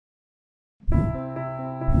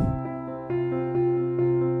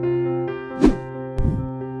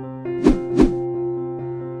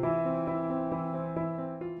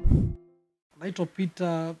Naitwa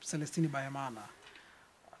Peter Behamana.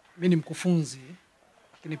 Mimi ni mkufunzi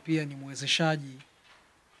lakini pia ni mwezeshaji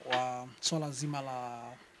wa swala zima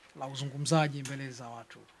la uzungumzaji mbele za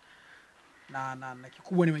watu. Na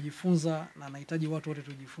kikubwa nimejifunza na nahitaji watu wote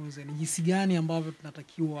tujifunze ni jinsi gani ambavyo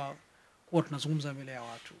tunatakiwa kuwa tunazungumza mbele ya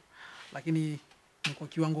watu. Lakini ni kwa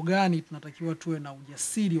kiwango gani tunatakiwa tuwe na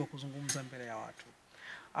ujasiri wa kuzungumza mbele ya watu.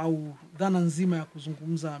 Au dhana nzima ya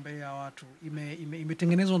kuzungumza mbele ya watu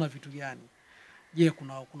imetengenezwa na vitu gani? Je,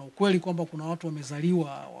 kuna ukweli kwamba kuna watu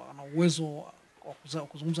wamezaliwa wana uwezo wa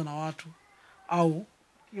kuzungumza na watu, au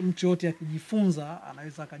mtu yote akijifunza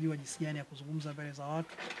anaweza akajua jinsi gani ya kuzungumza mbele za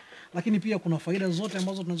watu? Lakini pia kuna faida zote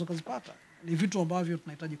ambazo tunaweza kuzipata. Ni vitu ambavyo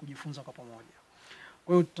tunahitaji kujifunza kwa pamoja.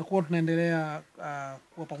 Kwa hiyo tutakuwa tunaendelea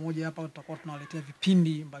kwa pamoja hapa, tutakuwa tunawaletea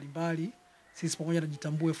vipindi mbalimbali sisi pamoja na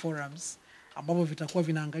Jitambueforums, ambapo vitakuwa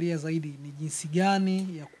vinaangalia zaidi ni jinsi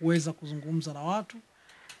gani ya kuweza kuzungumza na watu,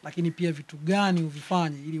 lakini pia vitu gani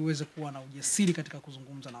uvifanye ili uweze kuwa na ujasiri katika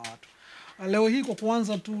kuzungumza na watu. Leo hii kwa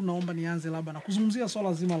kuanza tu naomba nianze labda na kuzungumzia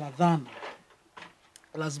swala zima la dhana.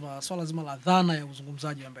 Swala zima la dhana ya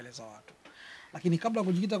uzungumzaji wa mbele za watu. Lakini kabla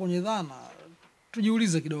kujikita kwenye dhana,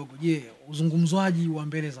 tujiulize kidogo, je, uzungumzaji wa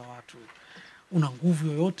mbele za watu una nguvu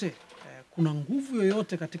yoyote? Kuna nguvu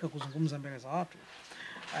yoyote katika kuzungumza mbele za watu?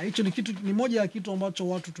 Hicho ni moja ya kitu ambacho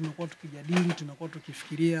watu tumekuwa tukijadili, tumekuwa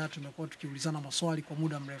tukifikiria, tumekuwa tukiulizana maswali kwa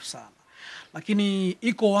muda mrefu sana. Lakini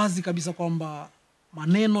iko wazi kabisa kwamba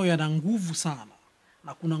maneno yana nguvu sana,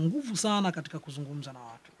 na kuna nguvu sana katika kuzungumza na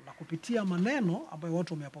watu. Na kupitia maneno ambayo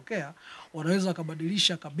watu wameyapokea, wanaweza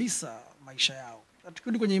kubadilisha kabisa maisha yao.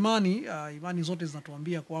 Tukirudi kwenye imani zote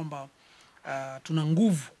zinatuambia kwamba tuna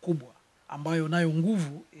nguvu kubwa, ambayo nayo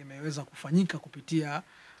nguvu imeweza kufanyika kupitia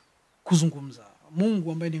kuzungumza.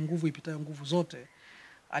 Mungu ambaye ni nguvu ipitayo nguvu zote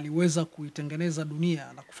aliweza kuitengeneza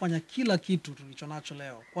dunia na kufanya kila kitu tulichonacho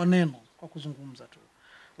leo kwa neno, kwa kuzungumza tu.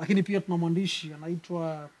 Lakini pia tuna mwandishi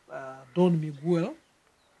anaitwa Don Miguel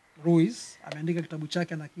Ruiz, ameandika kitabu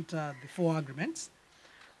chake anakiita The Four Agreements.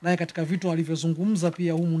 Naye katika vitu alivyozungumza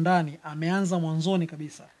pia humu ndani ameanza mwanzoni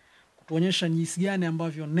kabisa kutuonyesha jinsi gani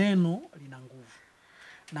ambavyo neno lina nguvu.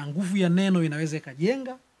 Na nguvu ya neno inaweza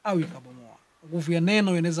ikajenga au ikabomoa. Nguvu ya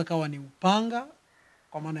neno inaweza kawa ni upanga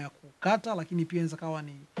kwa maana ya kukata, lakini pia inaweza kawa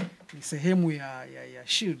ni sehemu ya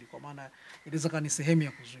shield kwa maana inaweza kawa ni sehemu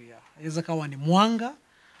ya kuzuia. Inaweza kawa ni mwanga,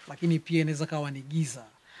 lakini pia inaweza kawa ni giza.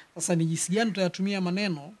 Sasa ni jinsi gani tutayatumia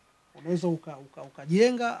maneno, unaweza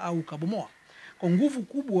ukajenga au ukabomoa. Kwa nguvu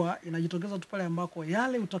kubwa inajitokeza tu pale ambako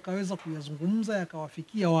yale utakaweza kuyazungumza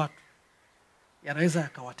yakawafikia watu, yanaweza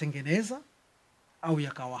yakawatengeneza au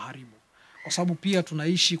yakawaharibu. Kwa sababu pia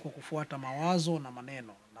tunaishi kwa kufuata mawazo na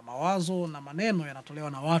maneno. Na mawazo na maneno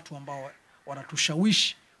yanatolewa na watu ambao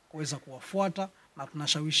wanatushawishi kuweza kuwafuata, na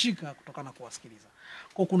tunashawishika kutokana na kuwasikiliza.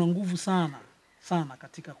 Kwa kuna nguvu sana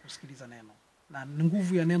katika kusikiliza neno. Na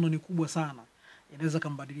nguvu ya neno ni kubwa sana. Inaweza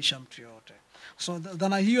kumbadilisha mtu yote. So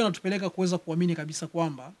dhana hiyo inatupeleka kuweza kuamini kabisa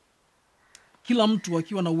kwamba kila mtu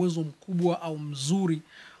akiwa na uwezo mkubwa au mzuri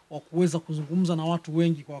wa kuweza kuzungumza na watu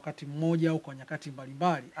wengi kwa wakati mmoja au kwa nyakati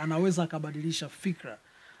mbalimbali, anaweza akabadilisha fikra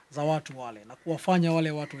za watu wale na kuwafanya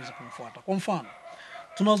wale watu waweze kumfuata. Kwa mfano,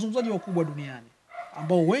 tuna wazungumzaji wakubwa duniani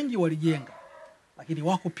ambao wengi walijenga, lakini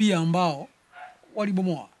wako pia ambao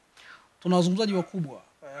walibomoa. Tuna wazungumzaji wakubwa.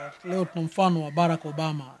 Leo tuna mfano wa Barack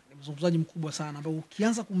Obama, ni mzungumzaji mkubwa sana ambao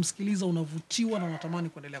ukianza kumsikiliza unavutiwa na unatamani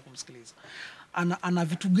kuendelea kumsikiliza. Ana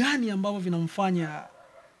vitu gani ambavyo vinamfanya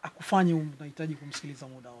akufanye unahitaji kumsikiliza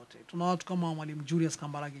muda wote? Tuna watu kama Mwalimu Julius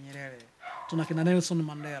Kambarage Nyerere, tuna kina Nelson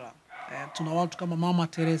Mandela, tuna watu kama Mama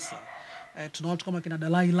Teresa, tuna watu kama kina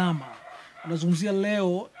Dalai Lama. Unazungumzia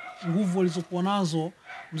leo nguvu walizokuwa nazo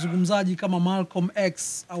mzungumzaji kama Malcolm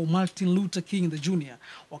X au Martin Luther King the Jr.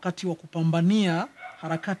 wakati wa kupambania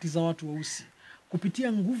harakati za watu weusi.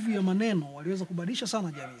 Kupitia nguvu ya maneno waliweza kubadilisha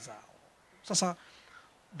sana jamii zao. Sasa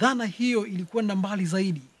dhana hiyo ilikwenda mbali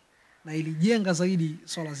zaidi na ilijenga zaidi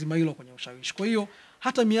swala zima hilo kwenye ushawishi. Kwa hiyo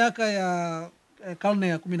hata miaka ya karne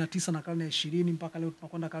ya 19 na karne ya 20 mpaka leo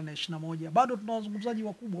tunakwenda karne ya 21, bado tuna wazungumzaji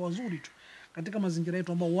wakubwa wazuri tu katika mazingira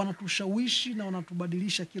yetu ambao wanatushawishi na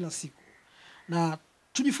wanatubadilisha kila siku. Na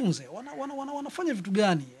tujifunze wanafanya vitu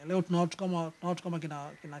gani? Leo tuna watu kama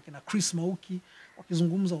kina Chris Mauki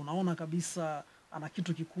wakizungumza, unaona kabisa ana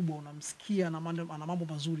kitu kikubwa, unamsikia ana mambo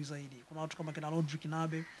mazuri zaidi. Kuna watu kama kina Rodrick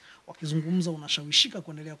Nabe wakizungumza unashawishika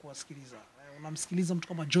kuendelea kuwasikiliza. Unamsikiliza mtu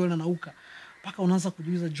kama Joel Nauka Paka unaanza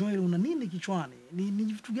kujiuliza, Joel una nini kichwani? Ni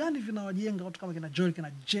vitu gani vinawajenga watu kama kina Joel,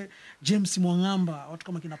 kina James Mwangamba, watu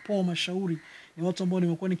kama kina Paul Mashauri? Ni watu ambao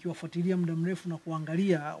nimekuwa nikiwafuatilia muda mrefu na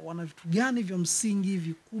kuangalia wana vitu gani vya msingi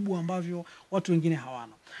vikubwa ambavyo watu wengine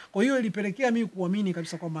hawana. Kwa hiyo ilipelekea mimi kuamini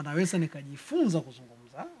kabisa kwamba naweza nikajifunza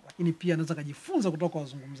kuzungumza, lakini pia naweza kujifunza kutoka kwa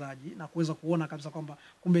wazungumzaji na kuweza kuona kabisa kwamba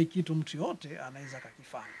kumbe kitu mtu yote anaweza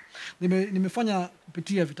kukifanya. Nimefanya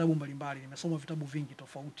kupitia vitabu mbalimbali, nimesoma vitabu vingi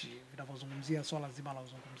tofauti vinavyozungumzia swala zima la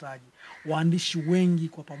uzungumzaji. Waandishi wengi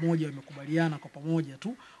kwa pamoja wamekubaliana kwa pamoja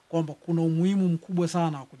tu kwamba kuna umuhimu mkubwa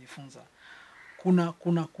sana wa kujifunza.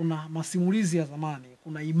 Kuna masimulizi ya zamani,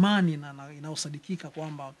 kuna imani na inayosadikika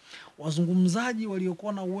kwamba wazungumzaji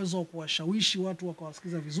waliokuwa na uwezo wa kuwashawishi watu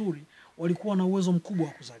wakawasikiza vizuri walikuwa na uwezo mkubwa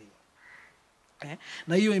wa kuzaliwa.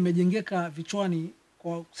 Na hiyo imejengeka vichwani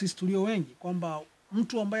kwa sisi tulio wengi kwamba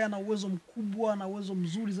mtu ambaye ana uwezo mkubwa na uwezo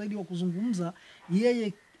mzuri zaidi wa kuzungumza,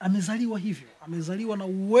 yeye amezaliwa hivyo, amezaliwa na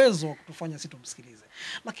uwezo wa kutufanya sisi tumsikilize.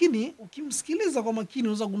 Lakini ukimsikiliza kwa makini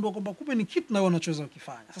unaweza kugundua kwamba kumbe ni kitu nawe unachoweza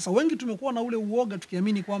kufanya. Sasa wengi tumekuwa na ule uoga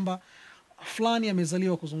tukiamini kwamba fulani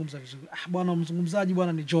amezaliwa kuzungumza vizuri. Bwana mzungumzaji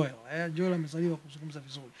bwana ni Joel. Joel amezaliwa kuzungumza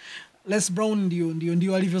vizuri. Les Brown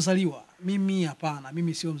ndio alivyozaliwa. Mimi hapana,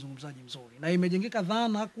 mimi sio mzungumzaji mzuri. Na imejengeka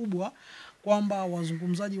dhana kubwa kwamba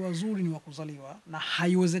wazungumzaji wazuri ni wa kuzaliwa, na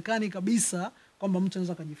haiwezekani kabisa kwamba mtu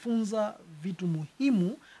anaweza kujifunza vitu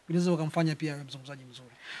muhimu vinaweza kumfanya pia awe mzungumzaji mzuri.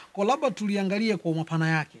 Kwa labda tuliangalie kwa mapana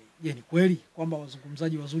yake. Je, ni kweli kwamba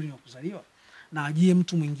wazungumzaji wazuri ni wa kuzaliwa? Na je,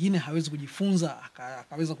 mtu mwingine hawezi kujifunza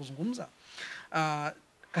akaweza kuzungumza?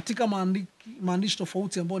 Katika maandishi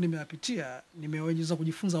tofauti ambayo nimeyapitia, nimeweza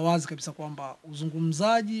kujifunza wazi kabisa kwamba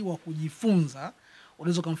uzungumzaji wa kujifunza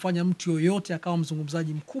unaweza kumfanya mtu yoyote akawa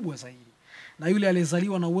mzungumzaji mkubwa zaidi. Na yule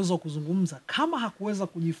aliyezaliwa na uwezo wa kuzungumza, kama hakuweza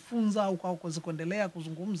kujifunza au hakuweza kuendelea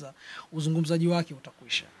kuzungumza, uzungumzaji wake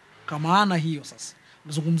utakwisha. Kwa maana hiyo sasa,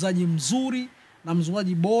 mzungumzaji mzuri na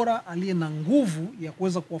mzungumzaji bora aliye na nguvu ya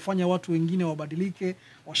kuweza kuwafanya watu wengine wabadilike,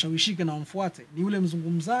 washawishike na wamfuate, ni yule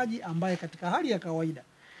mzungumzaji ambaye katika hali ya kawaida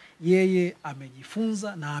yeye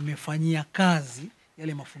amejifunza na amefanyia kazi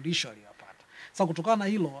yale mafundisho aliyopata. Sasa kutokana na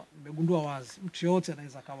hilo nimegundua wazi mtu yote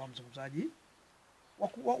anaweza kuwa mzungumzaji wa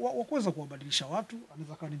kuweza kuwabadilisha watu,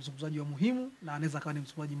 anaweza kuwa ni mzungumzaji wa muhimu, na anaweza kuwa ni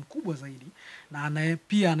mzungumzaji mkubwa zaidi, na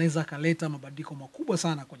pia anaweza kaleta mabadiliko makubwa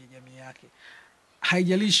sana kwenye jamii yake.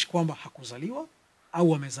 Haijalishi kwamba hakuzaliwa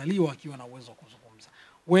au amezaliwa akiwa na uwezo wa kuzungumza.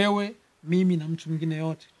 Wewe, mimi na mtu mwingine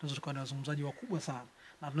yote tunaweza kuwa ni wazungumzaji wakubwa sana,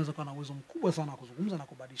 na tunaweza kuwa na uwezo mkubwa sana wa kuzungumza na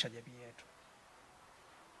kubadilisha jamii yetu.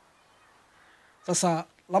 Sasa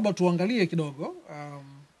labda tuangalie kidogo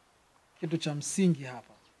kitu cha msingi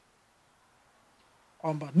hapa,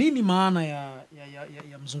 kwamba nini maana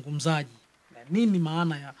ya mzungumzaji, na nini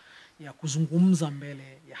maana ya kuzungumza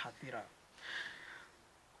mbele ya hadhira.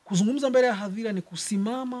 Kuzungumza mbele ya hadhira ni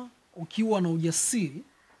kusimama ukiwa na ujasiri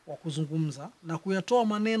wa kuzungumza na kuyatoa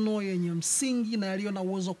maneno yenye msingi na yaliyo na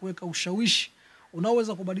uwezo kuweka ushawishi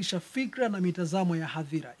unaoweza kubadilisha fikra na mitazamo ya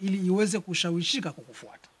hadhira ili iweze kushawishika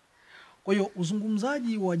kukufuata. Kwa hiyo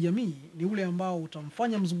uzungumzaji wa jamii ni ule ambao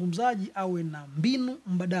utamfanya mzungumzaji awe na mbinu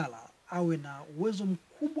mbadala, awe na uwezo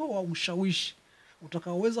mkubwa wa ushawishi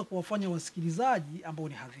utakaoweza kuwafanya wasikilizaji ambao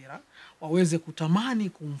ni hadhira waweze kutamani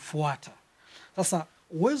kumfuata. Sasa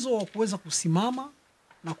uwezo wa kuweza kusimama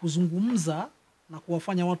na kuzungumza na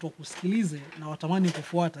kuwafanya watu wakusikilize na watamani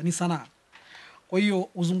kufuata ni sanaa. Kwa hiyo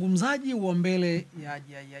uzungumzaji wa mbele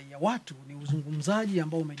ya watu ni uzungumzaji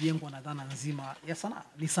ambao umejengwa na dhana nzima ya sanaa.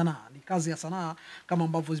 Ni sanaa, ni kazi ya sanaa, kama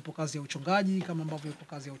ambavyo zipo kazi ya uchongaji, kama ambavyo ipo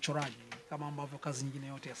kazi ya uchoraji, kama ambavyo kazi nyingine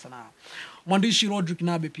yote ya sanaa. Mwandishi Rodrick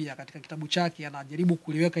Nabe pia katika kitabu chake anajaribu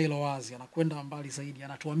kuliweka hilo wazi, anakwenda mbali zaidi,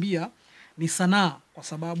 anatuambia ni sanaa kwa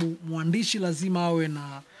sababu mwandishi lazima awe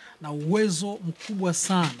na uwezo mkubwa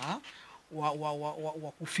sana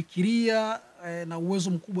wa kufikiria, na uwezo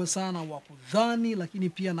mkubwa sana wa kudhani, lakini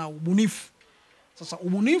pia na ubunifu. Sasa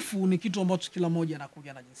ubunifu ni kitu ambacho kila mmoja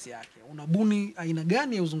anakuja na jinsi yake. Unabuni aina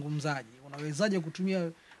gani ya uzungumzaji? Unawezaje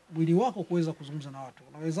kutumia mwili wako kuweza kuzungumza na watu?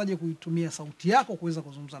 Unawezaje kuitumia sauti yako kuweza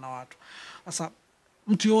kuzungumza na watu? Sasa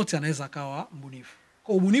mtu yote anaweza akawa mbunifu.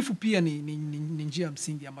 Kwa ubunifu pia ni njia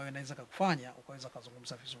msingi ambayo inaweza kukufanya ukaweza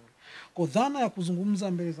kuzungumza vizuri. Kwa dhana ya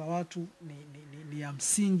kuzungumza mbele za watu ni ya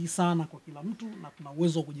msingi sana kwa kila mtu, na tuna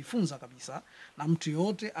uwezo wa kujifunza kabisa, na mtu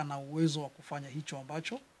yote ana uwezo wa kufanya hicho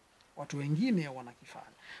ambacho watu wengine wanakifanya.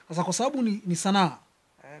 Sasa kwa sababu ni sanaa,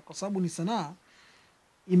 kwa sababu ni sanaa,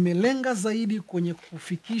 imelenga zaidi kwenye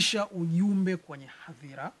kufikisha ujumbe kwenye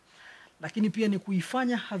hadhira, lakini pia ni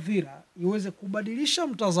kuifanya hadhira iweze kubadilisha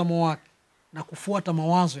mtazamo wake na kufuata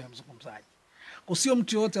mawazo ya mzungumzaji. Kwa sio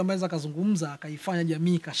mtu yote ambaye anaweza kuzungumza akaifanya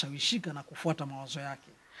jamii kashawishika na kufuata mawazo yake.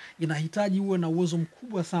 inahitaji uwe na uwezo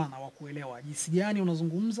mkubwa sana wa kuelewa jinsi gani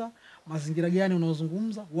unazungumza, mazingira gani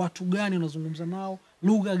unazungumza, watu gani unazungumza nao,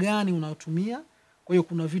 lugha gani unayotumia. Kwa hiyo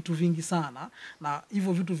kuna vitu vingi sana, na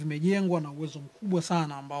hivyo vitu vimejengwa na uwezo mkubwa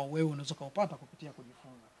sana ambao wewe unaweza kupata kupitia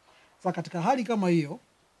kujifunza. Sasa katika hali kama hiyo,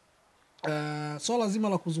 swala zima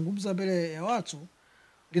la kuzungumza mbele ya watu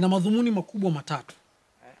lina madhumuni makubwa matatu.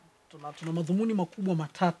 Tuna madhumuni makubwa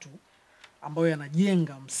matatu ambayo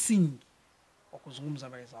yanajenga msingi wa kuzungumza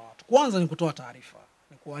mbele za watu. Kwanza ni kutoa taarifa,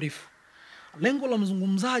 ni kuarifu. Lengo la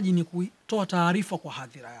mzungumzaji ni kutoa taarifa kwa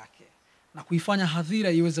hadhira yake na kuifanya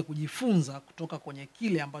hadhira iweze kujifunza kutoka kwenye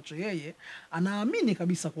kile ambacho yeye anaamini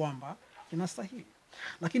kabisa kwamba kinastahili.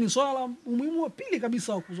 Lakini swala la umuhimu wa pili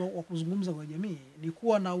kabisa wa kuzungumza kwa jamii ni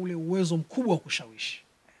kuwa na ule uwezo mkubwa wa kushawishi.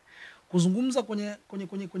 Kuzungumza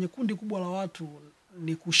kwenye kundi kubwa la watu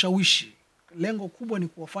ni kushawishi. Lengo kubwa ni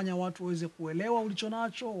kuwafanya watu waweze kuelewa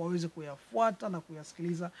ulichonacho, waweze kuyafuata na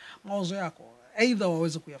kuyasikiliza mawazo yako. Aidha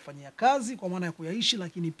waweze kuyafanyia kazi kwa maana ya kuyaishi,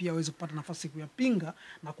 lakini pia waweze kupata nafasi kuyapinga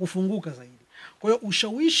na kufunguka zaidi. Kwa hiyo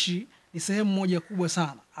ushawishi ni sehemu moja kubwa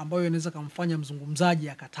sana ambayo inaweza kumfanya mzungumzaji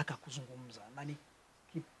akataka kuzungumza, na ni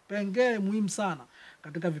kipengele muhimu sana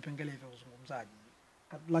katika vipengele vya uzungumzaji.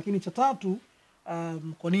 Lakini cha tatu,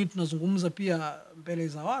 kwa nini tunazungumza pia mbele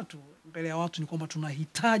ya watu ni kwamba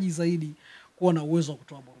tunahitaji zaidi kuwa na uwezo wa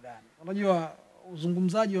kutoa burudani. Unajua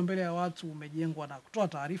uzungumzaji wa mbele ya watu umejengwa na kutoa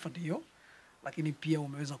taarifa ndio, lakini pia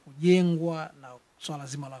umeweza kujengwa na swala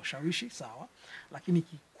zima la ushawishi, sawa. Lakini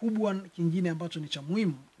kikubwa kingine ambacho ni cha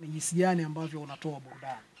muhimu ni jinsi gani ambavyo unatoa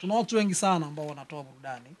burudani. Tuna watu wengi sana ambao wanatoa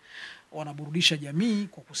burudani, wanaburudisha jamii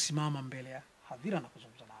kwa kusimama mbele ya hadhira na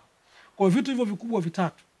kuzungumza nao. Kwa hiyo vitu hivyo vikubwa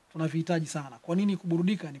vitatu tunavihitaji sana. Kwa nini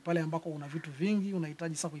kuburudika? Ni pale ambako una vitu vingi,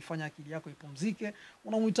 unahitaji sasa kuifanya akili yako ipumzike,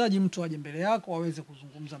 unamhitaji mtu aje mbele yako aweze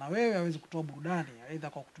kuzungumza na wewe, aweze kutoa burudani, aidha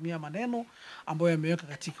kwa kutumia maneno ambayo yameweka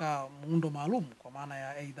katika muundo maalum kwa maana ya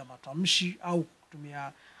aidha matamshi au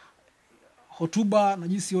kutumia hotuba na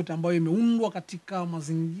jinsi yote ambayo imeundwa katika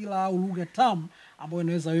mazingira au lugha tamu ambayo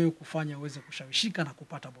inaweza wewe kufanya uweze kushawishika na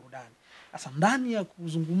kupata burudani. Sasa ndani ya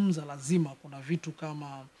kuzungumza lazima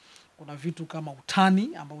kuna vitu kama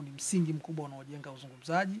utani ambao ni msingi mkubwa unaojenga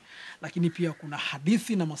uzungumzaji, lakini pia kuna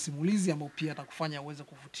hadithi na masimulizi ambao pia atakufanya uweze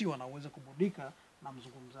kuvutiwa na uweze kuburudika na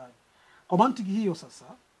mzungumzaji. Kwa mantiki hiyo sasa,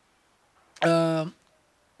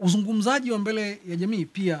 uzungumzaji wa mbele ya jamii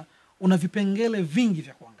pia una vipengele vingi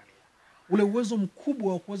vya kuangalia. Ule uwezo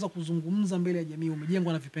mkubwa wa kuweza kuzungumza mbele ya jamii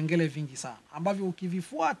umejengwa na vipengele vingi sana ambavyo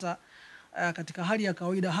ukivifuata katika hali ya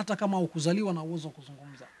kawaida, hata kama ukuzaliwa na uwezo wa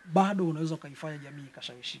kuzungumza, bado unaweza kuifanya jamii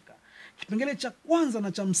ikashawishika. Kipengele cha kwanza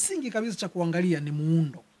na cha msingi kabisa cha kuangalia ni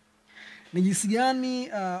muundo. Ni jinsi gani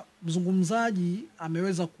mzungumzaji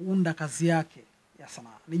ameweza kuunda kazi yake ya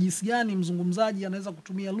sanaa. Ni jinsi gani mzungumzaji anaweza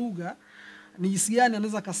kutumia lugha, ni jinsi gani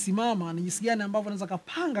anaweza kasimama, ni jinsi gani ambavyo anaweza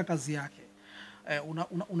kapanga kazi yake.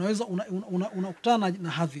 Unakutana na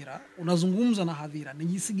hadhira, unazungumza na hadhira. Ni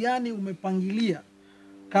jinsi gani umepangilia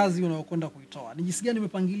kazi unayokwenda kuitoa. Ni jinsi gani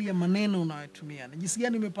umepangilia maneno unayotumia. Ni jinsi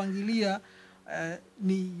gani umepangilia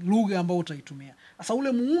ni lugha ambayo utaitumia. Sasa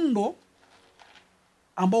ule muundo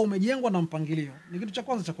ambao umejengwa na mpangilio ni kitu cha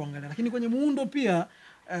kwanza cha kuangalia. Lakini kwenye muundo pia,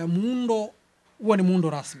 muundo huwa ni muundo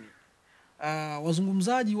rasmi.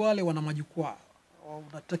 Wazungumzaji wale wana majukwaa.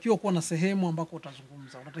 Unatakiwa kuwa na sehemu ambako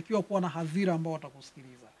utazungumza. Unatakiwa kuwa na hadhira ambao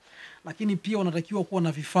watakusikiliza. Lakini pia unatakiwa kuwa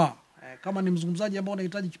na vifaa. Kama ni mzungumzaji ambao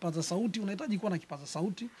unahitaji kipaza sauti, unahitaji kuwa na kipaza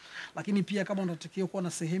sauti. Lakini pia kama unatakiwa kuwa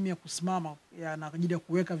na sehemu ya kusimama na ajili ya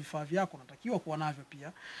kuweka vifaa vyako, unatakiwa kuwa navyo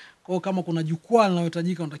pia. Kwa hiyo kama kuna jukwaa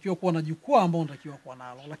linalohitajika, unatakiwa kuwa na jukwaa ambao unatakiwa kuwa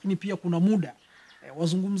nalo. Lakini pia kuna muda.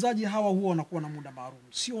 Wazungumzaji hawa huwa wanakuwa na muda maalum.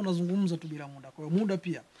 Sio unazungumza tu bila muda. Kwa hiyo muda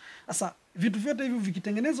pia. Sasa vitu vyote hivi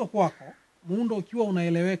vikitengenezwa kwako, muundo ukiwa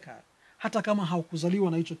unaeleweka, hata kama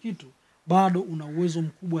haukuzaliwa na hicho kitu, bado una uwezo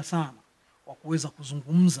mkubwa sana wa kuweza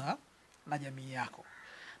kuzungumza na jamii yako.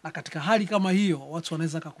 Na katika hali kama hiyo, watu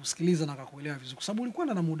wanaweza kukusikiliza na kukuelewa vizuri kwa sababu ulikuwa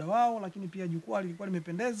na muda wao, lakini pia jukwaa lilikuwa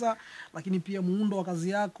limependeza, lakini pia muundo wa kazi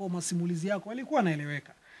yako, masimulizi yako yalikuwa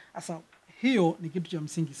yanaeleweka. Sasa hiyo ni kitu cha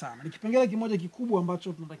msingi sana. Ni kipengele kimoja kikubwa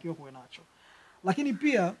ambacho tunatakiwa kuwe nacho. Lakini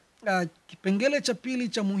pia kipengele cha pili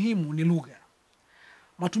cha muhimu ni lugha.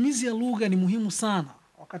 Matumizi ya lugha ni muhimu sana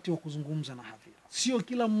wakati wa kuzungumza na hadhira. Sio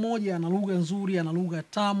kila mmoja ana lugha nzuri, ana lugha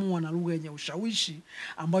tamu, ana lugha yenye ushawishi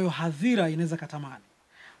ambayo hadhira inaweza katamani.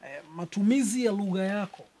 Matumizi ya lugha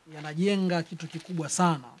yako yanajenga kitu kikubwa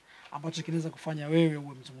sana ambacho kinaweza kufanya wewe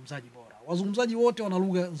uwe mzungumzaji bora. Wazungumzaji wote wana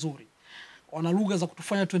lugha nzuri. Wana lugha za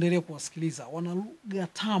kutufanya tuendelee kuwasikiliza. Wana lugha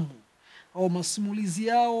tamu au masimulizi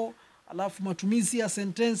yao, alafu matumizi ya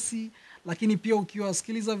sentensi, lakini pia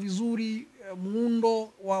ukiwasikiliza vizuri,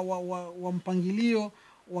 muundo wa mpangilio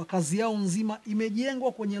wa kazi yao nzima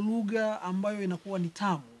imejengwa kwenye lugha ambayo inakuwa ni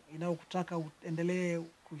tamu, inayokutaka uendelee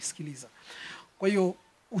kuisikiliza. Kwa hiyo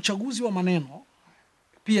uchaguzi wa maneno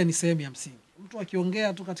pia ni sehemu ya msingi. Mtu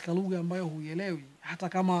akiongea tu katika lugha ambayo huielewi, hata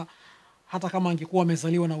kama angekuwa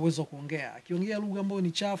amezaliwa na uwezo wa kuongea, akiongea lugha ambayo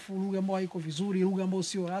ni chafu, lugha ambayo haiko vizuri, lugha ambayo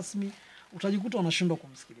sio rasmi, utajikuta unashindwa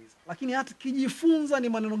kumsikiliza. Lakini hata kijifunza ni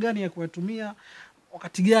maneno gani ya kuyatumia,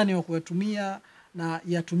 wakati gani wa kuyatumia, na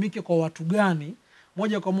yatumike kwa watu gani,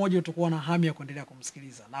 moja kwa moja utakuwa na hamu ya kuendelea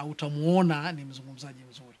kumsikiliza na utamuona ni mzungumzaji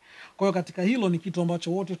mzuri. Kwa hiyo katika hilo ni kitu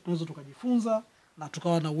ambacho wote tunaweza tukajifunza na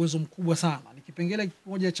tukawa na uwezo mkubwa sana. Ni kipengele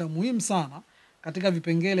kimoja cha muhimu sana katika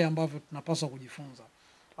vipengele ambavyo tunapaswa kujifunza.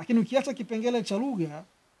 Lakini ukiacha kipengele cha lugha,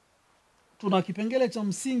 tuna kipengele cha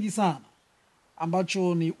msingi sana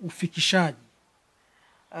ambacho ni ufikishaji.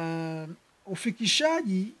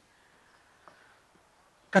 Ufikishaji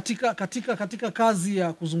katika kazi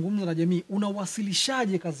ya kuzungumza na jamii,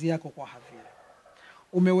 unawasilishaje kazi yako kwa hadhira?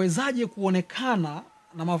 Umewezaje kuonekana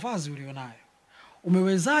na mavazi ulionayo?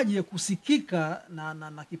 Umewezaje kusikika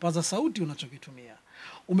na kipaza sauti unachokitumia?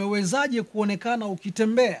 Umewezaje kuonekana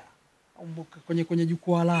ukitembea kwenye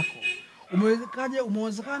jukwaa lako?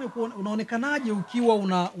 Unaonekanaje ukiwa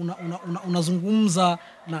unazungumza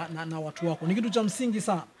na watu wako? Ni kitu cha msingi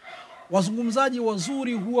sana. Wazungumzaji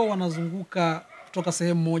wazuri huwa wanazunguka kutoka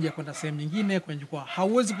sehemu moja kwenda sehemu nyingine kwenye jukwaa.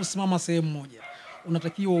 Hauwezi kusimama sehemu moja.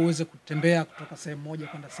 Unatakiwa uweze kutembea kutoka sehemu moja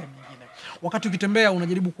kwenda sehemu nyingine. Wakati ukitembea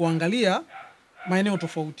unajaribu kuangalia maeneo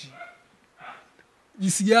tofauti.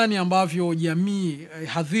 Jinsi gani ambavyo jamii,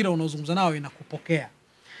 hadhira unaozungumza nao inakupokea.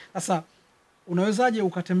 Sasa unawezaje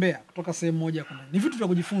ukatembea kutoka sehemu moja kwenda? Ni vitu vya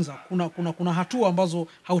kujifunza. Kuna hatua ambazo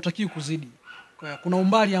hautakiwi kuzidi. Kuna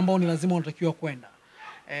umbali ambao ni lazima unatakiwa kwenda.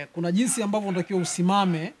 Kuna jinsi ambavyo unatakiwa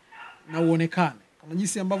usimame na uonekane. Kuna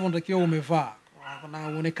jinsi ambavyo unatakiwa umevaa na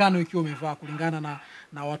uonekane ukiwa umevaa kulingana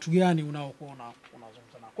na watu gani unaokuwa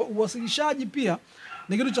unazungumza nao. Kwa uwasilishaji pia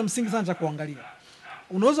ni kitu cha msingi sana cha kuangalia.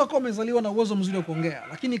 Unaweza kuwa umezaliwa na uwezo mzuri wa kuongea,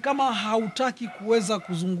 lakini kama hautaki kuweza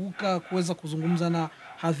kuzungumza na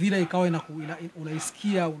hadhira, ikawa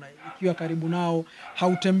unaisikia ukiwa karibu nao,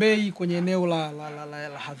 hautembei kwenye eneo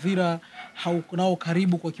la hadhira, hauko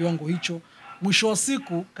karibu kwa kiwango hicho, mwisho wa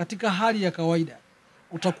siku katika hali ya kawaida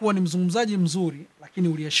utakuwa ni mzungumzaji mzuri, lakini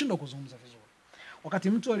uliyeshindwa kuzungumza vizuri. Wakati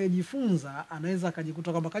mtu aliyejifunza anaweza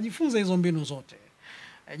akajikuta kwamba kajifunza hizo mbinu zote.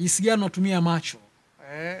 Jinsi gani unatumia macho,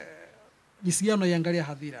 jinsi gani unaiangalia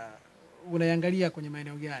hadhira, unaiangalia kwenye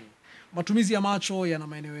maeneo gani. Matumizi ya macho yana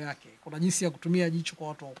maeneo yake. Kuna jinsi ya kutumia jicho kwa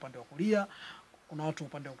watu wa upande wa kulia, kuna watu wa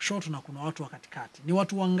upande wa kushoto na kuna watu wa katikati. Ni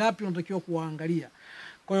watu wangapi unatakiwa kuwaangalia?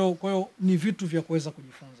 Kwa hiyo ni vitu vya kuweza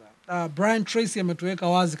kujifunza. Brian Tracy ametuweka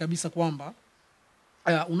wazi kabisa kwamba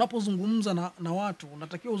unapozungumza na watu,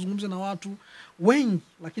 unatakiwa uzungumze na watu wengi,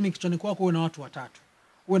 lakini kichwani kwako uwe na watu watatu.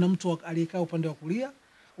 Uwe na mtu aliyekaa upande wa kulia,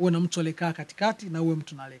 uwe na mtu aliyekaa katikati, na uwe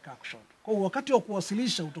mtu aliyekaa kushoto. Kwa hiyo wakati wa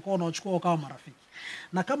kuwasilisha utakuwa unawachukua kama marafiki.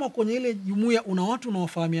 Na kama kwenye ile jumuiya una watu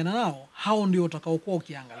unaofahamiana nao, hao ndio utakaokuwa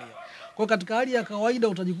ukiangalia. Kwa hiyo katika hali ya kawaida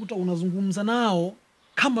utajikuta unazungumza nao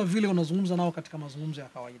kama vile unazungumza nao katika mazungumzo ya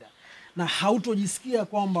kawaida. Na hautojisikia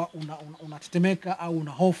kwamba unatetemeka au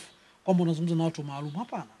una hofu kwamba unazungumza na watu maalum.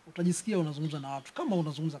 Hapana, utajisikia unazungumza na watu kama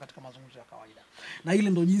unazungumza katika mazungumzo ya kawaida. Na ile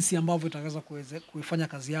ndio jinsi ambavyo itaweza kuifanya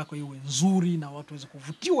kazi yako iwe nzuri na watu waweze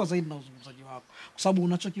kuvutiwa zaidi na uzungumzaji wako. Kwa sababu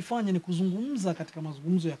unachokifanya ni kuzungumza katika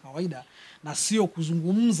mazungumzo ya kawaida na sio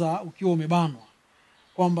kuzungumza ukiwa umebanwa.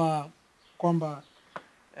 Kwamba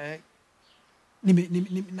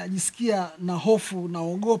najisikia na hofu,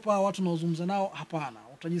 naogopa watu naozungumza nao. Hapana,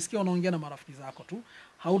 utajisikia unaongea na marafiki zako tu.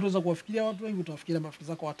 Hautaweza kuwafikiria watu wengi, utawafikiria marafiki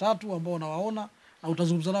zako watatu ambao unawaona na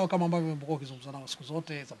utazungumza nao kama ambavyo umekuwa ukizungumza nao siku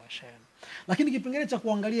zote za maisha yenu. Lakini kipengele cha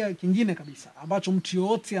kuangalia kingine kabisa ambacho mtu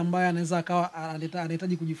yote ambaye anaweza akawa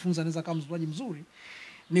anahitaji kujifunza anaweza kama mzungumzaji mzuri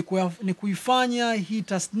ni kuifanya hii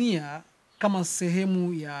tasnia kama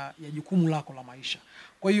sehemu ya jukumu lako la maisha.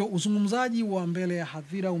 Kwa hiyo uzungumzaji wa mbele ya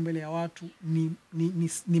hadhira, mbele ya watu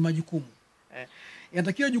ni majukumu.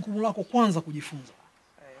 Inatakiwa jukumu lako kwanza kujifunza.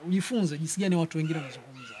 Ujifunze jinsi gani watu wengine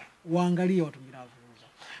wanazungumza. Waangalie watu wengine wanazungumza.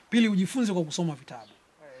 Pili, ujifunze kwa kusoma vitabu.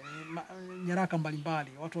 Nyaraka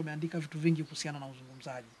mbalimbali, watu wameandika vitu vingi kuhusiana na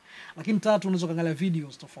uzungumzaji. Lakini tatu, unaweza kuangalia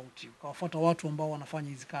videos tofauti, ukawafuata watu ambao wanafanya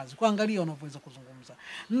hizi kazi, kuangalia wanavyoweza kuzungumza.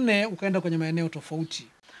 4, ukaenda kwenye maeneo tofauti.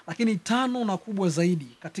 Lakini 5 na kubwa zaidi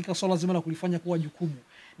katika swala zima la kulifanya kuwa jukumu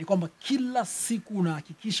ni kwamba kila siku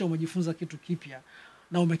unahakikisha umejifunza kitu kipya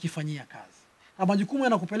na umekifanyia kazi. Na majukumu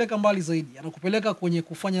yanakupeleka mbali zaidi, yanakupeleka kwenye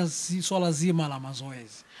kufanya swala zima la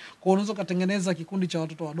mazoezi. Kwa hiyo unaweza kutengeneza kikundi cha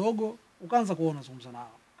watoto wadogo, ukaanza kuwa unazungumza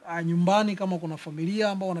nao. nyumbani kama kuna familia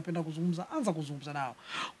ambao wanapenda kuzungumza, anza kuzungumza nao.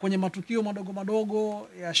 Kwenye matukio madogo madogo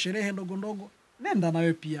ya sherehe ndogo ndogo, nenda na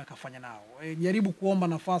wewe pia kafanya nao. Jaribu kuomba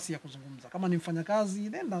nafasi ya kuzungumza. Kama ni mfanyakazi,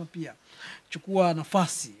 nenda pia chukua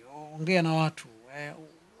nafasi, ongea na watu.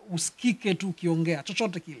 Usikike tu ukiongea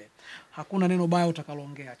chochote kile. Hakuna neno baya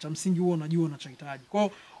utakaloongea. Cha msingi huo unajua unachohitaji. Kwa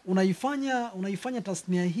hiyo unaifanya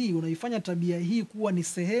tasnia hii, unaifanya tabia hii kuwa ni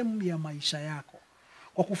sehemu ya maisha yako.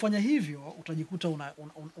 Kwa kufanya hivyo utajikuta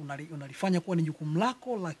unalifanya kuwa ni jukumu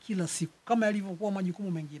lako la kila siku, kama yalivyokuwa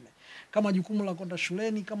majukumu mengine. Kama jukumu la kwenda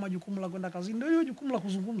shuleni, kama jukumu la kwenda kazini, ndio hiyo jukumu la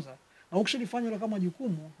kuzungumza. Na ukishalifanya hilo kama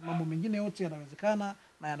jukumu, mambo mengine yote yanawezekana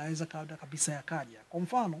na yanaweza kabisa yakaja. Kwa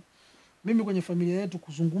mfano, mimi kwenye familia yetu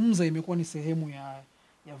kuzungumza imekuwa ni sehemu ya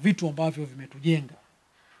vitu ambavyo vimetujenga.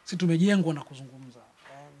 Sisi tumejengwa na kuzungumza.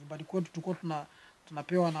 Nyumbani kwetu tulikuwa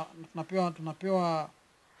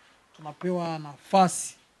tunapewa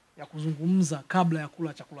nafasi ya kuzungumza kabla ya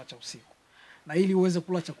kula chakula cha usiku. Na ili uweze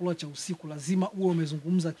kula chakula cha usiku lazima uwe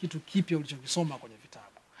umezungumza kitu kipya ulichokisoma kwenye vitabu,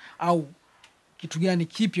 au kitu gani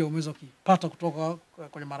kipya umeweza kupata kutoka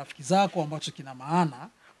kwenye marafiki zako ambacho kina maana,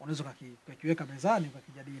 unaweza kukiweka mezani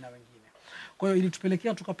ukakijadili na wengine. Kwa hiyo ili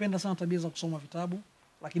tupelekea tukapenda sana tabia za kusoma vitabu,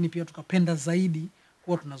 lakini pia tukapenda zaidi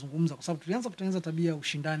kuwa tunazungumza, kwa sababu tulianza kutengeneza tabia ya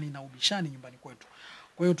ushindani na ubishani nyumbani kwetu.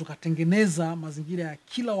 Kwa hiyo tukatengeneza mazingira ya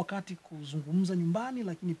kila wakati kuzungumza nyumbani,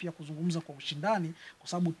 lakini pia kuzungumza kwa ushindani, kwa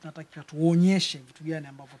sababu tunataka tuonyeshe vitu gani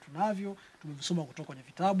ambavyo tunavyo, tumevisoma kutoka kwenye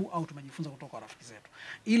vitabu au tumejifunza kutoka kwa rafiki zetu.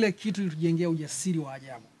 Ile kitu ilitujengea ujasiri wa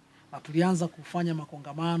ajabu. Na tulianza kufanya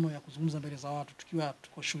makongamano ya kuzungumza mbele za watu tukiwa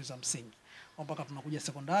tuko shule za msingi. Mpaka tunakuja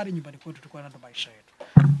sekondari, nyumbani kwetu tulikuwa na maisha yetu.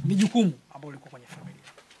 Ni jukumu ambalo liko kwenye familia.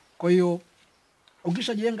 Kwa hiyo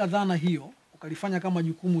ukishajenga dhana hiyo, ukalifanya kama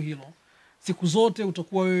jukumu hilo, siku zote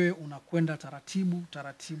utakuwa wewe unakwenda taratibu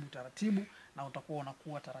na utakuwa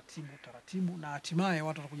unakuwa taratibu na hatimaye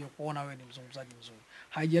watu watakuja kuona wewe ni mzungumzaji mzuri.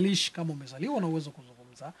 Haijalishi kama umezaliwa na uwezo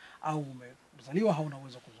kuzungumza au umezaliwa hauna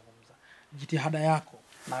uwezo kuzungumza. Jitihada yako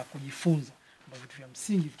na kujifunza ndio vitu vya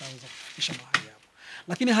msingi vitaweza kufikisha mahali hapo.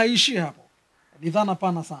 Lakini haishi hapo. Ni dhana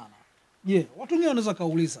pana sana. Je, watu wengine wanaweza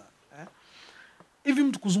kauliza, hivi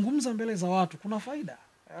mtu kuzungumza mbele za watu kuna faida?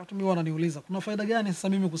 Watu mimi wananiuliza, kuna faida gani sasa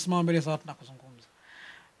mimi kusimama mbele za watu na kuzungumza?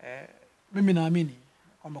 Mimi naamini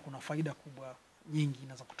kwamba kuna faida kubwa nyingi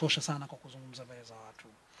na za kutosha sana kwa kuzungumza mbele za watu.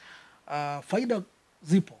 Faida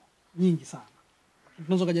zipo nyingi sana.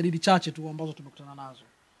 Tunaweza kujadili chache tu ambazo tumekutana nazo.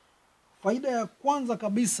 Faida ya kwanza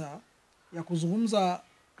kabisa ya kuzungumza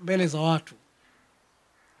mbele za watu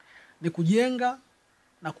ni kujenga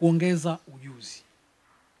na kuongeza ujuzi.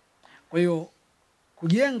 Kwa hiyo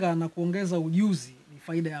kujenga na kuongeza ujuzi ni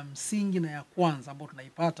faida ya msingi na ya kwanza ambayo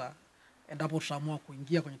tunaipata endapo tutaamua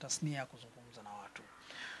kuingia kwenye tasnia ya kuzungumza na watu.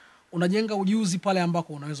 Unajenga ujuzi pale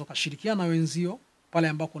ambako unaweza kushirikiana na wenzio, pale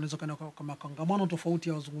ambako unaweza kwenda kwa makongamano tofauti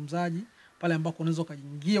ya wazungumzaji, pale ambako unaweza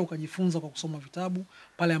kuingia ukajifunza kwa kusoma vitabu,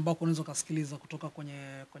 pale ambako unaweza kusikiliza kutoka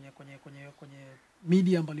kwenye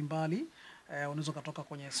media mbalimbali, unaweza kutoka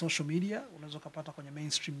kwenye social media, unaweza kupata kwenye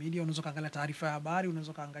mainstream media, unaweza kuangalia taarifa ya habari,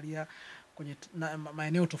 unaweza kuangalia kwenye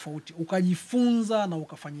maeneo tofauti, ukajifunza na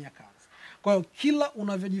ukafanyia kazi. Kwa hiyo kila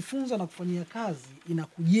unavyojifunza na kufanyia kazi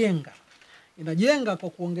inakujenga. Inajenga kwa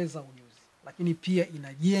kuongeza ujuzi, lakini pia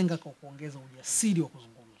inajenga kwa kuongeza ujasiri wa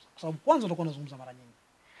kuzungumza. Kwa sababu kwanza utakuwa unazungumza mara nyingi,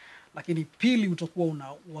 lakini pili utakuwa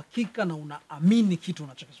una uhakika na unaamini kitu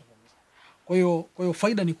unachokizungumza. Kwa hiyo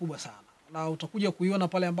faida ni kubwa sana. Na utakuja kuiona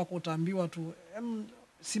pale ambako utaambiwa tu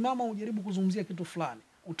simama ujaribu kuzungumzia kitu fulani.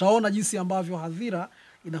 Utaona jinsi ambavyo hadhira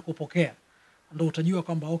inakupokea. Ndio utajua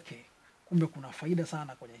kwamba kumbe kuna faida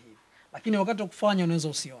sana kwenye hili. Lakini wakati wa kufanya unaweza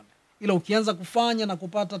usione. Ila ukianza kufanya na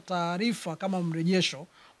kupata taarifa kama mrejesho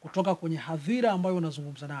kutoka kwenye hadhira ambayo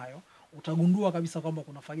unazungumza nayo, utagundua kabisa kwamba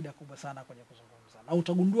kuna faida kubwa sana kwenye kuzungumza. Na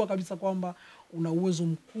utagundua kabisa kwamba una uwezo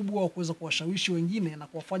mkubwa wa kuweza kuwashawishi wengine na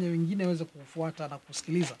kuwafanya wengine waweze kufuata na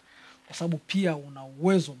kusikiliza, kwa sababu pia una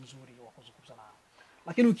uwezo mzuri wa kuzungumza nao.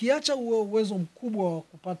 Lakini ukiacha uwezo mkubwa wa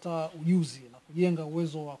kupata ujuzi na kujenga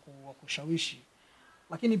uwezo wa kushawishi,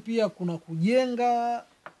 lakini pia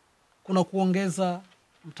kuna kuongeza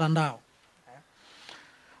mtandao.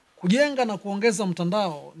 Kujenga na kuongeza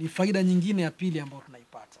mtandao ni faida nyingine ya pili ambayo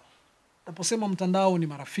tunaipata. Tunaposema mtandao ni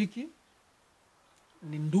marafiki,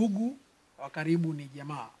 ni ndugu wa karibu, ni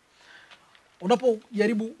jamaa.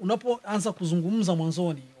 Unapoanza kuzungumza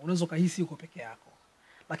mwanzoni, unaweza kuhisi uko peke yako.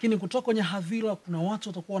 Lakini kutoka kwenye hadhira kuna watu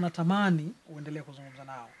watakuwa wanatamani uendelee kuzungumza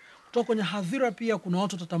nao. Kutoka kwenye hadhira pia kuna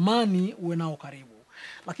watu watatamani uwe nao karibu.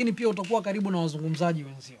 Lakini pia utakuwa karibu na wazungumzaji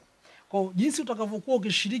wenzio. Kwa jinsi utakavyokuwa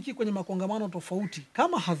ukishiriki kwenye makongamano tofauti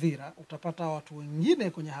kama hadhira, utapata watu wengine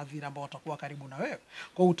kwenye hadhira ambao watakuwa karibu na wewe.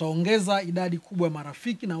 Kwa utaongeza idadi kubwa ya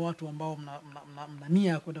marafiki na watu ambao mna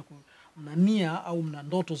nia kwenda mna nia au mna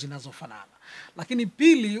ndoto zinazofanana. Lakini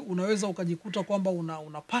pili, unaweza ukajikuta kwamba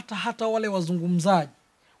unapata hata wale wazungumzaji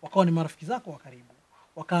wakawa ni marafiki zako wa karibu.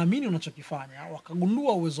 Wakaamini unachokifanya,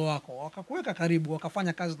 wakagundua uwezo wako, wakakuweka karibu,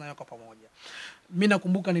 wakafanya kazi nayo kwa pamoja. Mimi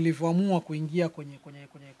nakumbuka nilivyoamua kuingia kwenye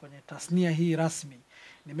tasnia hii rasmi,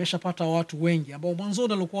 nimeshapata watu wengi ambao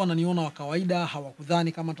mwanzoni walikuwa wananiona wa kawaida,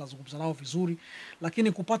 hawakudhani kama nitazungumza nao vizuri,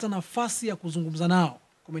 lakini kupata nafasi ya kuzungumza nao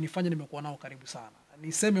kumenifanya nimekuwa nao karibu sana.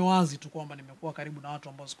 Niseme wazi tu kwamba nimekuwa karibu na watu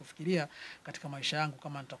ambao sikufikiria katika maisha yangu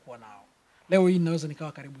kama nitakuwa nao. Leo hii naweza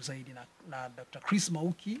nikawa karibu zaidi na Dr. Chris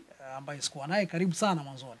Mauki ambaye sikuwa naye karibu sana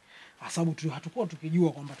mwanzoni. Kwa sababu hatukuwa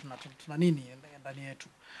tukijua kwamba tuna nini ndani yetu.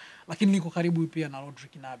 Lakini niko karibu pia na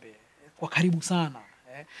Rodrick Nabe. Kwa karibu sana.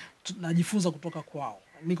 Najifunza kutoka kwao.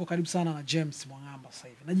 Niko karibu sana na James Mwangamba sasa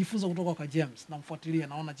hivi. Najifunza kutoka kwa James, namfuatilia,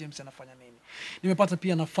 naona James anafanya nini. Nimepata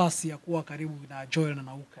pia nafasi ya kuwa karibu na Joel na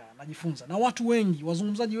Nauka. Najifunza na watu wengi,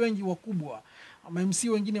 wazungumzaji wengi wakubwa, MC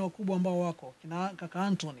wengine wakubwa ambao wako, kina Kaka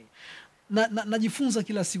Anthony. Najifunza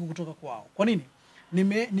kila siku kutoka kwao. Kwa nini?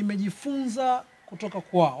 Nimejifunza kutoka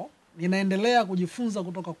kwao, ninaendelea kujifunza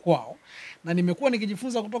kutoka kwao, na nimekuwa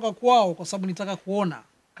nikijifunza kutoka kwao kwa sababu nitaka kuona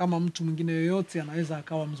kama mtu mwingine yoyote anaweza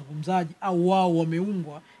akawa mzungumzaji au wao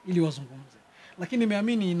wameungwa ili wazungumze. Lakini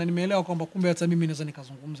nimeamini na nimeelewa kwamba kumbe hata mimi naweza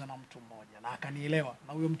nikazungumza na mtu mmoja na akanielewa,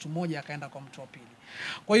 na huyo mtu mmoja akaenda kwa mtu wa pili.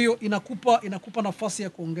 Kwa hiyo inakupa nafasi ya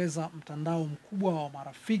kuongeza mtandao mkubwa wa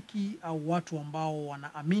marafiki au watu ambao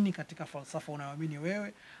wanaamini katika falsafa unayoamini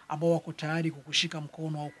wewe, ambao wako tayari kukushika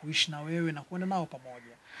mkono au kuishi na wewe na kwenda nao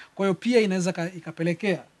pamoja. Kwa hiyo pia inaweza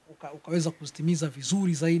ikapelekea ukaweza kuzitimiza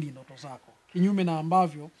vizuri zaidi ndoto zako, kinyume na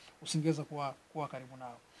ambavyo usingeweza kuwa karibu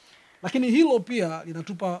nao. Lakini hilo pia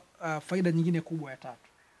linatupa faida nyingine kubwa ya tatu.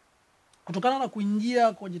 Kutokana na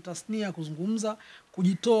kuingia kwenye tasnia kuzungumza,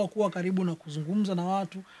 kujitoa kuwa karibu na kuzungumza na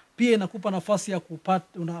watu, pia inakupa nafasi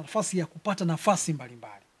ya kupata nafasi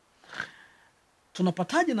mbalimbali.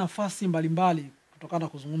 Tunapataje nafasi mbalimbali kutokana na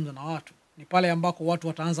kuzungumza na watu? Ni pale ambako watu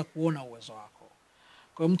wataanza kuona uwezo wako.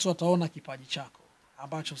 Kwa hiyo mtu ataona kipaji chako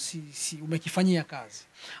ambacho si umekifanyia kazi,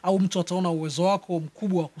 au mtu ataona uwezo wako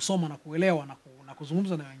mkubwa wa kusoma na kuelewa na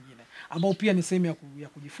kuzungumza na wengine, ambao pia ni sehemu ya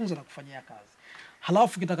kujifunza na kufanyia kazi.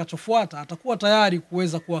 Halafu kitakachofuata atakuwa tayari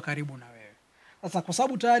kuweza kuwa karibu na wewe. Sasa kwa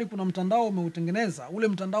sababu tayari kuna mtandao umeutengeneza, ule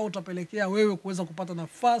mtandao utapelekea wewe kuweza kupata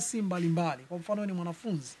nafasi mbalimbali. Kwa mfano ni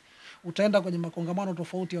mwanafunzi, utaenda kwenye makongamano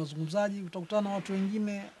tofauti ya wazungumzaji, utakutana na watu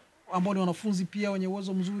wengine ambao ni wanafunzi pia wenye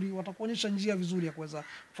uwezo mzuri, watakuonyesha njia vizuri ya kuweza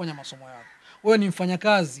kufanya masomo yako. Wewe ni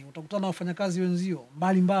mfanyakazi, utakutana na wafanyakazi wenzio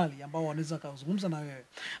mbalimbali ambao wanaweza kuzungumza na wewe.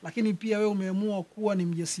 Lakini pia wewe umeamua kuwa ni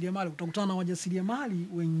mjasiriamali, utakutana na wajasiriamali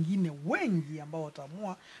wengine wengi ambao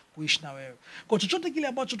wataamua kuishi na wewe. Kwa chochote kile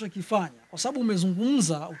ambacho utakifanya, kwa sababu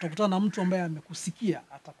umezungumza, utakutana na mtu ambaye amekusikia,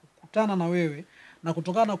 atakutana na wewe, na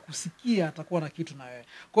kutokana na kusikia atakuwa na kitu na wewe.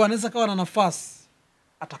 Kwa hiyo anaweza kawa na nafasi,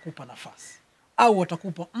 atakupa nafasi. Au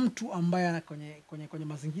atakupa mtu ambaye kwenye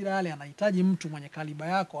mazingira yale anahitaji mtu mwenye kaliba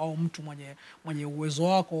yako, au mtu mwenye uwezo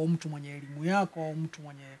wako, au mtu mwenye elimu yako, au mtu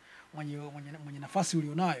mwenye nafasi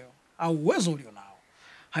ulionayo au uwezo ulionao.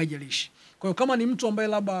 Haijalishi. Kwa hiyo kama ni mtu ambaye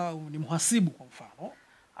labda ni mhasibu kwa mfano,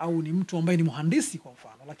 au ni mtu ambaye ni mhandisi kwa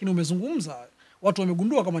mfano, lakini umezungumza, watu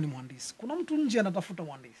wamegundua kama ni mhandisi. Kuna mtu nje anatafuta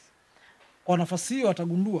mhandisi. Kwa nafasi hiyo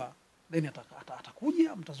atagundua, then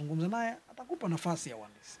atakuja, mtazungumza naye, atakupa nafasi ya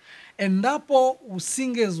uhandisi. Endapo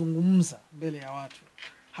usingezungumza mbele ya watu,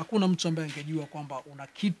 hakuna mtu ambaye angejua kwamba una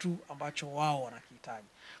kitu ambacho wao wanakihitaji.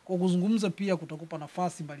 Kwa kuzungumza pia kutakupa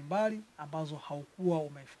nafasi mbalimbali ambazo haukuwa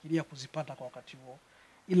umefikiria kuzipata kwa wakati huo,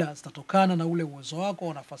 ila zitatokana na ule uwezo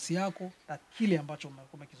wako, nafasi yako na kile ambacho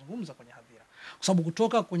umekizungumza kwenye hadhira. Kwa sababu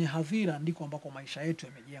kutoka kwenye hadhira ndiko ambako maisha yetu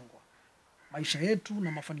yamejengwa. Maisha yetu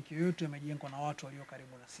na mafanikio yetu yamejengwa na watu walio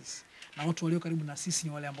karibu na sisi. Na watu walio karibu na sisi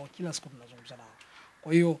ni wale ambao kila siku tunazungumza nao.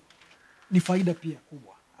 Kwa hiyo ni faida pia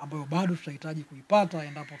kubwa ambayo bado tutahitaji kuipata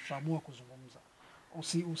endapo tutaamua kuzungumza.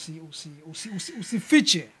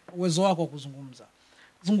 Usifiche uwezo wako wa kuzungumza.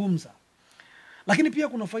 Zungumza. Lakini pia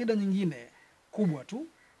kuna faida nyingine kubwa tu.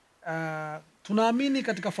 Tunaamini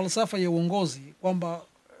katika falsafa ya uongozi kwamba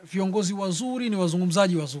viongozi wazuri ni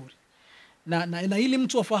wazungumzaji wazuri. Na ili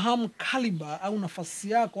mtu afahamu kaliba au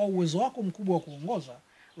nafasi yako au uwezo wako mkubwa wa kuongoza,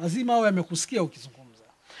 lazima awe amekusikia ukizungumza.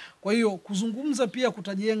 Kwa hiyo kuzungumza pia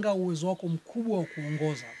kutajenga uwezo wako mkubwa wa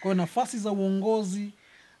kuongoza. Kwa hiyo nafasi za uongozi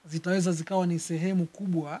zitaweza zikawa ni sehemu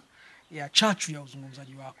kubwa ya chachu ya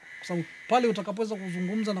uzungumzaji wako. Kwa sababu pale utakapoweza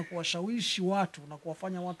kuzungumza na kuwashawishi watu na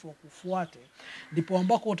kuwafanya watu wakufuate, ndipo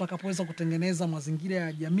ambako utakapoweza kutengeneza mazingira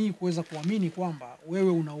ya jamii kuweza kuamini kwamba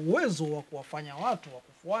wewe una uwezo wa kuwafanya watu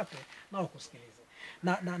wakufuate na wakusikilize.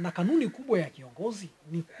 Na kanuni kubwa ya kiongozi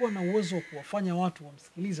ni kuwa na uwezo wa kuwafanya watu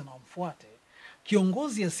wamsikilize na wamfuate.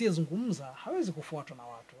 Kiongozi asiyezungumza hawezi kufuatwa na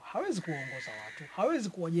watu, hawezi kuongoza watu, hawezi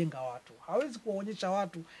kuwajenga watu, hawezi kuwaonyesha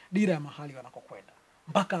watu dira ya mahali wanakokwenda,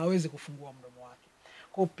 mpaka hawezi kufungua mdomo wake.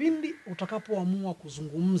 Kwa pindi utakapoamua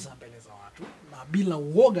kuzungumza mbele za watu na bila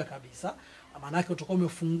uoga kabisa, maana yake utakuwa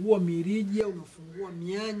umefungua mirija, umefungua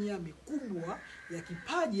mianya mikubwa ya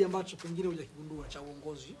kipaji ambacho pengine hujakigundua cha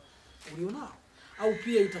uongozi ulionao. Au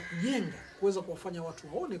pia itakujenga kuweza kuwafanya watu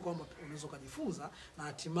waone kwamba unaweza kujifunza na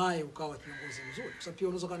hatimaye ukawa kiongozi mzuri. Kwa sababu pia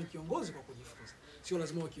unaweza kuwa ni kiongozi kwa kujifunza, sio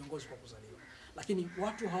lazima uwe kiongozi kwa kuzaliwa. Lakini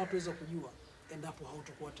watu hawataweza kujua endapo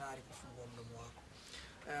hautakuwa tayari kufungua mdomo wako.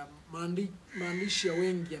 Maandishi ya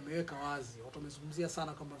wengi yameweka wazi, watu wamezungumzia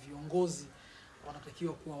sana kwamba viongozi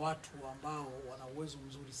wanatakiwa kuwa watu ambao wana uwezo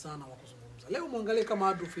mzuri sana wa kuzungumza. Leo muangalie kama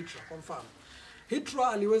Adolf Hitler kwa mfano. Hitler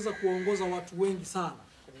aliweza kuongoza watu wengi sana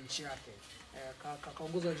kwenye nchi yake.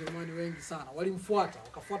 Kaongoza Wajerumani wengi sana, walimfuata,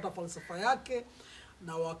 wakafuata falsafa yake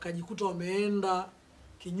na wakajikuta wameenda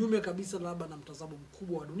kinyume kabisa labda na mtazamo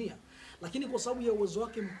mkubwa wa dunia. Lakini kwa sababu ya uwezo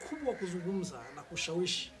wake mkubwa wa kuzungumza na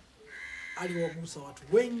kushawishi, aliwagusa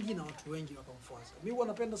watu wengi na watu wengi wakamfuata. Mimi huwa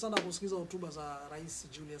napenda sana kusikiliza hotuba za Rais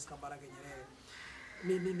Julius Kambarage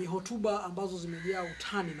Nyerere. Ni hotuba ambazo zimejaa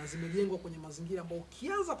utani na zimejengwa kwenye mazingira ambayo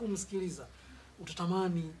ukianza kumsikiliza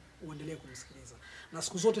utatamani uendelee kumsikiliza. Na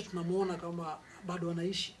siku zote tunamuona kama bado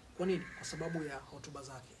anaishi. Kwa nini? Kwa sababu ya hotuba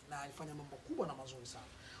zake, na alifanya mambo kubwa na mazuri sana.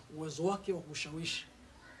 Uwezo wake wa kushawishi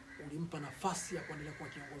ulimpa nafasi ya kuendelea kuwa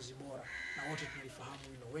kiongozi bora, na wote tunalifahamu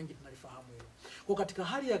hilo, wengi tunalifahamu hilo. Kwa katika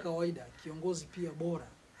hali ya kawaida, kiongozi pia bora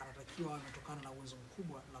anatakiwa ametokana na uwezo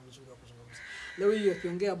mkubwa na mzuri wa kuzungumza. Leo hii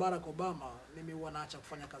akiongea Barack Obama, mimi huwa naacha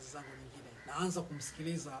kufanya kazi zangu nyingine, naanza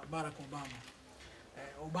kumsikiliza Barack Obama.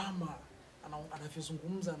 Obama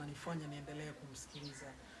anavyozungumza ananifanya niendelee kumsikiliza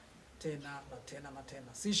tena na tena na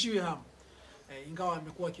tena. Siishiwi hapo. Ingawa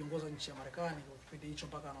amekuwa akiongoza nchi ya Marekani kwa kipindi hicho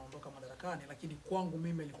mpaka anaondoka madarakani, lakini kwangu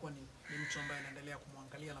mimi alikuwa ni mtu ambaye naendelea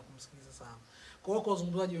kumwangalia na kumsikiliza sana. Kwa wako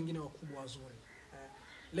wazungumzaji wengine wakubwa wazuri.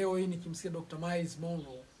 Leo hii nikimsikia Dr. Miles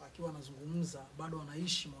Monroe akiwa anazungumza, bado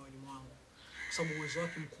anaishi moyoni mwangu. Kwa sababu uwezo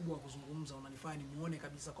wake mkubwa wa kuzungumza unanifanya nimuone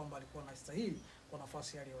kabisa kwamba alikuwa anastahili kwa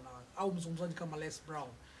nafasi aliyonayo. Au mzungumzaji kama Les Brown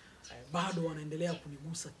bado wanaendelea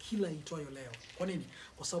kunigusa kila itwayo leo. Kwa nini?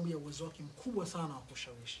 Kwa sababu ya uwezo wake mkubwa sana wa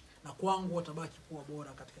kushawishi, na kwangu watabaki kuwa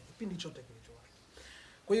bora katika kipindi chote kilichowahi.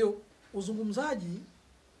 Kwa hiyo uzungumzaji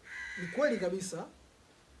ni kweli kabisa,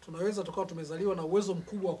 tunaweza tukao tumezaliwa na uwezo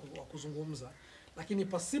mkubwa wa kuzungumza, lakini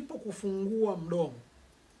pasipo kufungua mdomo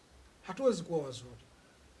hatuwezi kuwa wazuri.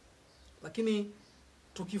 Lakini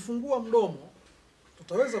tukifungua mdomo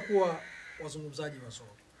tutaweza kuwa wazungumzaji wazuri.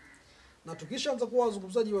 Na tukishaanza kuwa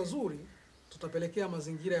wazungumzaji wazuri, tutapelekea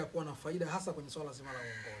mazingira ya kuwa na faida, hasa kwenye swala zima la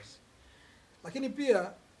uongozi. Lakini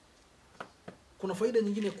pia kuna faida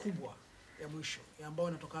nyingine kubwa ya mwisho ambayo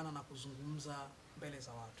inatokana na kuzungumza mbele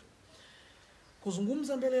za watu.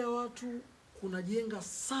 Kuzungumza mbele ya watu kunajenga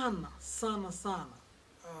sana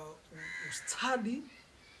ustadi,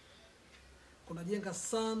 kunajenga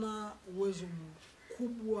sana uwezo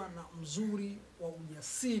mkubwa na mzuri wa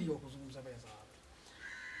ujasiri wa kuzungumza mbele za watu.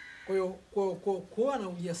 Kwa hiyo kuwa na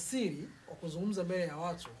ujasiri wa kuzungumza mbele ya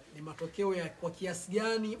watu ni matokeo ya kwa kiasi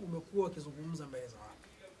gani umekuwa ukizungumza mbele za watu.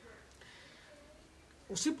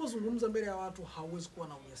 Usipozungumza mbele ya watu hauwezi kuwa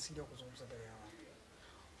na ujasiri wa kuzungumza mbele ya watu.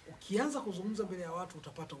 Ukianza kuzungumza mbele ya watu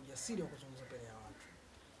utapata ujasiri wa kuzungumza mbele ya watu.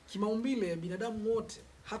 Kimaumbile binadamu wote,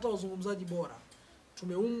 hata wazungumzaji bora,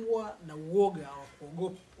 tumeumbwa na uoga wa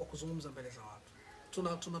kuogopa wa kuzungumza mbele za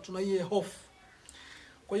watu. Tuna hiyo hofu.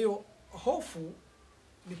 Kwa hiyo hofu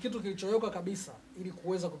ni kitu kilichowekwa kabisa ili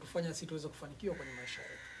kuweza kutufanya sisi tuweze kufanikiwa kwenye maisha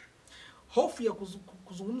yetu. Hofu ya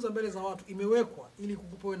kuzungumza mbele za watu imewekwa ili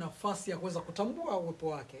kukupa nafasi ya kuweza kutambua uwepo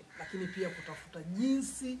wake, lakini pia kutafuta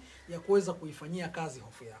jinsi ya kuweza kuifanyia kazi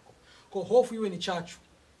hofu yako. Kwa hofu iwe ni chachu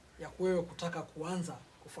ya wewe kutaka kuanza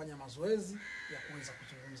kufanya mazoezi ya kuweza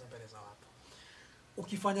kuzungumza mbele za watu.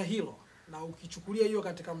 Ukifanya hilo na ukichukulia hiyo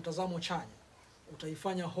katika mtazamo chanya,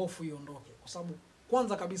 utaifanya hofu iondoke, kwa sababu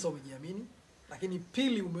kwanza kabisa umejiamini, lakini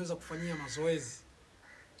pili umeweza kufanyia mazoezi.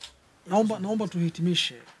 Naomba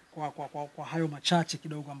tuhitimishe kwa hayo machache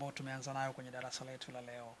kidogo ambayo tumeanza nayo kwenye darasa letu la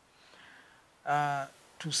leo.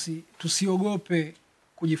 Tusiogope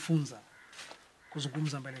kujifunza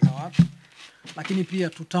kuzungumza mbele za watu, lakini pia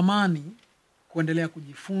tutamani kuendelea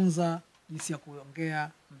kujifunza jinsi ya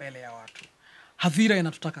kuongea mbele ya watu. hadhira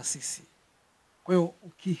inatutaka sisi. Kwa hiyo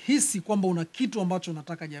ukihisi kwamba una kitu ambacho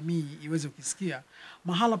unataka jamii iweze kukisikia,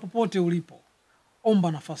 mahala popote ulipo,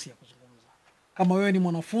 omba nafasi ya kuzungumza. Kama wewe ni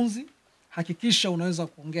mwanafunzi, hakikisha unaweza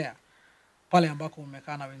kuongea pale ambako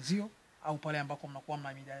umekaa na wenzio au pale ambako mnakuwa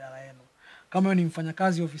mna mijadala yenu. Kama wewe ni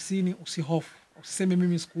mfanyakazi ofisini, usihofu. Usiseme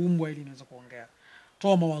mimi sikuumbwa ili niweze kuongea.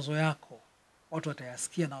 Toa mawazo yako, watu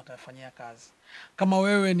watayasikia na watayafanyia kazi. Kama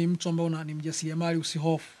wewe ni mtu ambaye ni mjasiriamali,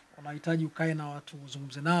 usihofu. Unahitaji ukae na watu,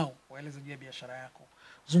 uzungumze nao, waeleze juu ya biashara yako.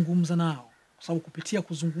 Zungumza nao, kwa sababu kupitia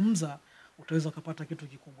kuzungumza utaweza kupata kitu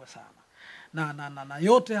kikubwa sana. Na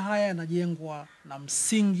yote haya yanajengwa na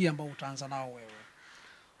msingi ambao utaanza nao wewe.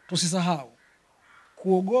 Tusisahau,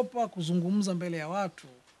 kuogopa kuzungumza mbele ya watu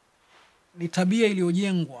ni tabia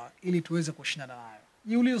iliyojengwa ili tuweze kushindana nayo.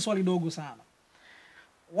 Jiulize swali dogo sana.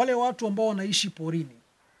 Wale watu ambao wanaishi porini,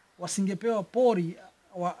 wasingepewa pori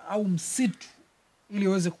au msitu ili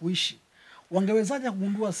waweze kuishi, wangewezaje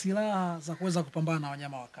kugundua silaha za kuweza kupambana na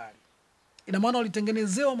wanyama wakali? Ina maana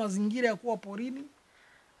walitengenezewa mazingira ya kuwa porini,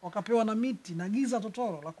 wakapewa na miti na giza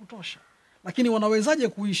totoro la kutosha. Lakini wanawezaje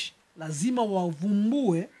kuishi? Lazima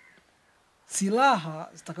wavumbue silaha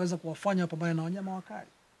zitakaweza kuwafanya wapambane na wanyama wakali.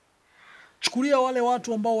 Chukulia wale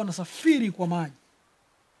watu ambao wanasafiri kwa maji.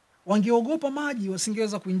 Wangeogopa maji,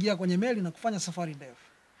 wasingeweza kuingia kwenye meli na kufanya safari ndefu.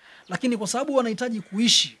 Lakini kwa sababu wanahitaji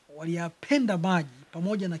kuishi, waliyapenda maji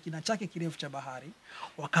pamoja na kina chake kirefu cha bahari,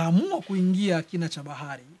 wakaamua kuingia kina cha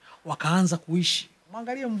bahari, wakaanza kuishi.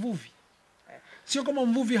 Mwangalie mvuvi. Sio kama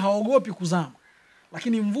mvuvi haogopi kuzama,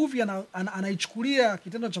 lakini mvuvi anaichukulia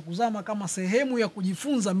kitendo cha kuzama kama sehemu ya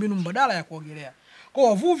kujifunza mbinu mbadala ya kuogelea. Kwa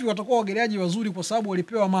wavuvi watakuwa waogeleaji wazuri kwa sababu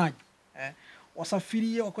walipewa maji.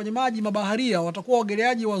 Wasafiri kwenye maji, mabaharia watakuwa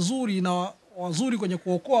waogeleaji wazuri na wazuri kwenye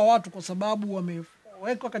kuokoa watu kwa sababu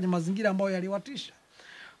wamewekwa kwenye mazingira ambayo yaliwatisha.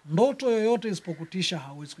 Ndoto yoyote isipokutisha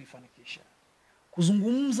hauwezi kuifanikisha.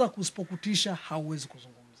 Kuzungumza kusipokutisha hauwezi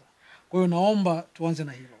kuzungumza. Kwa hiyo naomba tuanze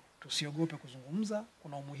na hilo. Tusiogope kuzungumza,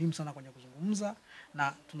 kuna umuhimu sana kwenye kuzungumza,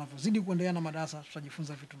 na tunavyozidi kuendelea na madarasa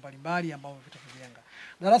tutajifunza vitu mbalimbali ambavyo vitatujenga.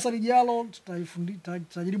 Darasa lijalo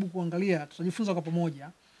tutajaribu kuangalia, tutajifunza kwa pamoja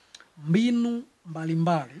mbinu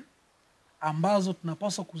mbalimbali ambazo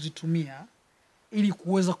tunapaswa kuzitumia ili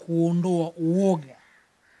kuweza kuondoa uoga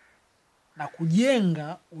na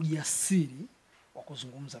kujenga ujasiri wa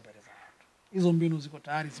kuzungumza mbele za watu. Hizo mbinu ziko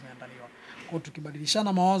tayari, zimeandaliwa. Kwa hiyo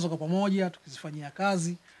tukibadilishana mawazo kwa pamoja, tukizifanyia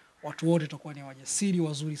kazi, watu wote tutakuwa ni wajasiri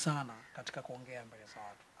wazuri sana katika kuongea mbele za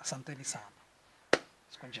watu. Asanteni sana.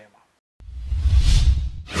 Siku njema.